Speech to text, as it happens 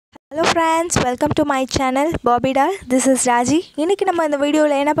Hello friends, welcome to my channel Bobby Doll. This is Raji. இன்னைக்கு நம்ம இந்த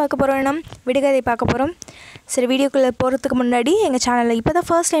வீடியோல என்ன பார்க்க போறோம்னா விடுகதை பார்க்க போறோம். சரி வீடியோக்குள்ள போறதுக்கு முன்னாடி எங்க சேனலை இப்போதான்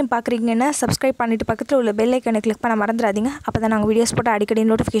ஃபர்ஸ்ட் டைம் பார்க்கறீங்கன்னா Subscribe பண்ணிட்டு பக்கத்துல உள்ள பெல் ஐகானை கிளிக் பண்ண மறந்துடாதீங்க. அப்பதான் நாங்க வீடியோஸ் போட்ட அடிக்கடி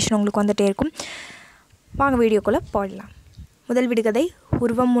நோட்டிஃபிகேஷன் உங்களுக்கு வந்துட்டே இருக்கும். வாங்க வீடியோக்குள்ள போகலாம். முதல் விடுகதை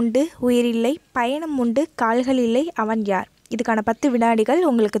உருவம் உண்டு உயிரில்லை பயணம் உண்டு கால்கள் இல்லை அவன் யார்? இதுக்கான 10 வினாடிகள்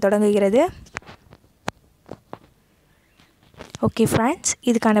உங்களுக்கு தொடங்குகிறது. ஓகே ஃப்ரெண்ட்ஸ்,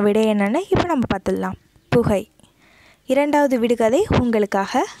 இதுக்கான விடை என்னென்னு இப்போ நம்ம பார்த்துடலாம். புகை. இரண்டாவது விடுகதை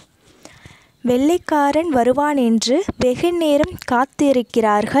உங்களுக்காக. வெள்ளைக்காரன் வருவான் என்று வெகு நேரம்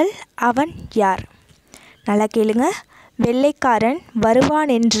காத்திருக்கிறார்கள் அவன் யார்? நல்லா கேளுங்க. வெள்ளைக்காரன்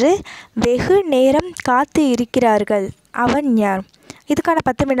வருவான் என்று வெகு நேரம் காத்து இருக்கிறார்கள் அவன் யார்? இதுக்கான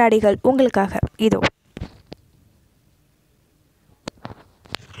 10 வினாடிகள் உங்களுக்காக இதோ.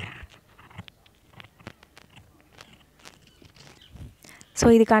 ஸோ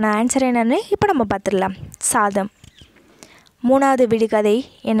இதுக்கான ஆன்சர் என்னென்னு இப்போ நம்ம பார்த்துடலாம். சாதம். மூணாவது விடுகதை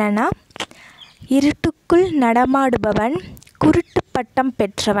என்னென்னா இருட்டுக்குள் நடமாடுபவன் குருட்டு பட்டம்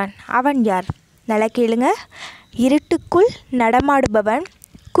பெற்றவன் அவன் யார்? நல்லா கேளுங்க. இருட்டுக்குள் நடமாடுபவன்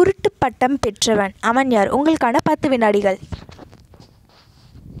குருட்டு பட்டம் பெற்றவன் அவன் யார்? உங்களுக்கான 10 வினாடிகள்.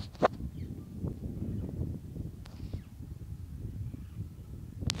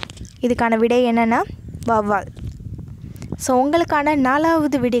 இதுக்கான விடை என்னென்னா வௌவால். ஸோ உங்களுக்கான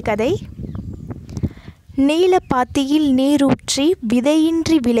 4வது விடுகதை. நீலப்பாத்தியில் நீரூற்றி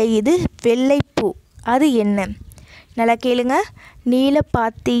விதையின்றி விளையுது வெள்ளைப்பூ அது என்ன? நல்லா கேளுங்க.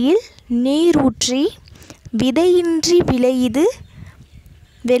 நீலப்பாத்தியில் நீரூற்றி விதையின்றி விளையுது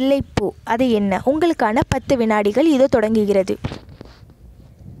வெள்ளைப்பூ அது என்ன? உங்களுக்கான 10 வினாடிகள் இதோ தொடங்குகிறது.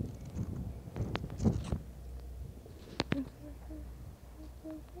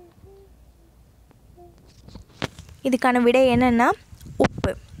 இதுக்கான விடை என்னென்னா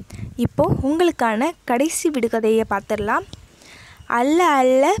உப்பு. இப்போது உங்களுக்கான கடைசி விடுகதையை பார்த்துடலாம். அல்ல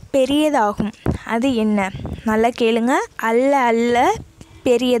அல்ல பெரியதாகும் அது என்ன? நல்லா கேளுங்க. அல்ல அல்ல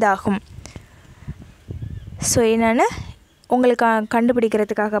பெரியதாகும். ஸோ என்னென்னு உங்களுக்கு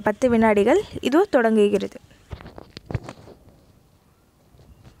கண்டுபிடிக்கிறதுக்காக 10 வினாடிகள் இதோ தொடங்குகிறது.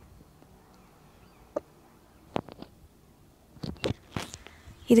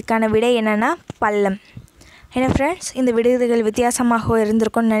 இதுக்கான விடை என்னென்னா பள்ளம். ஏன்னா ஃப்ரெண்ட்ஸ், இந்த விடுகதைகள் வித்தியாசமாக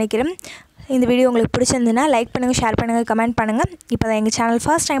இருந்திருக்கும்னு நினைக்கிறேன். இந்த வீடியோ உங்களுக்கு பிடிச்சிருந்துன்னா லைக் பண்ணுங்கள், ஷேர் பண்ணுங்கள், கமெண்ட் பண்ணுங்கள். இப்போ தான் எங்கள் சேனல்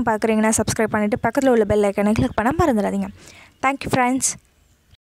ஃபர்ஸ்ட் டைம் பார்க்குறீங்கன்னா Subscribe பண்ணிவிட்டு பக்கத்தில் உள்ள பெல் ஐக்கானை கிளிக் பண்ண மறந்துடாதீங்க. Thank you friends.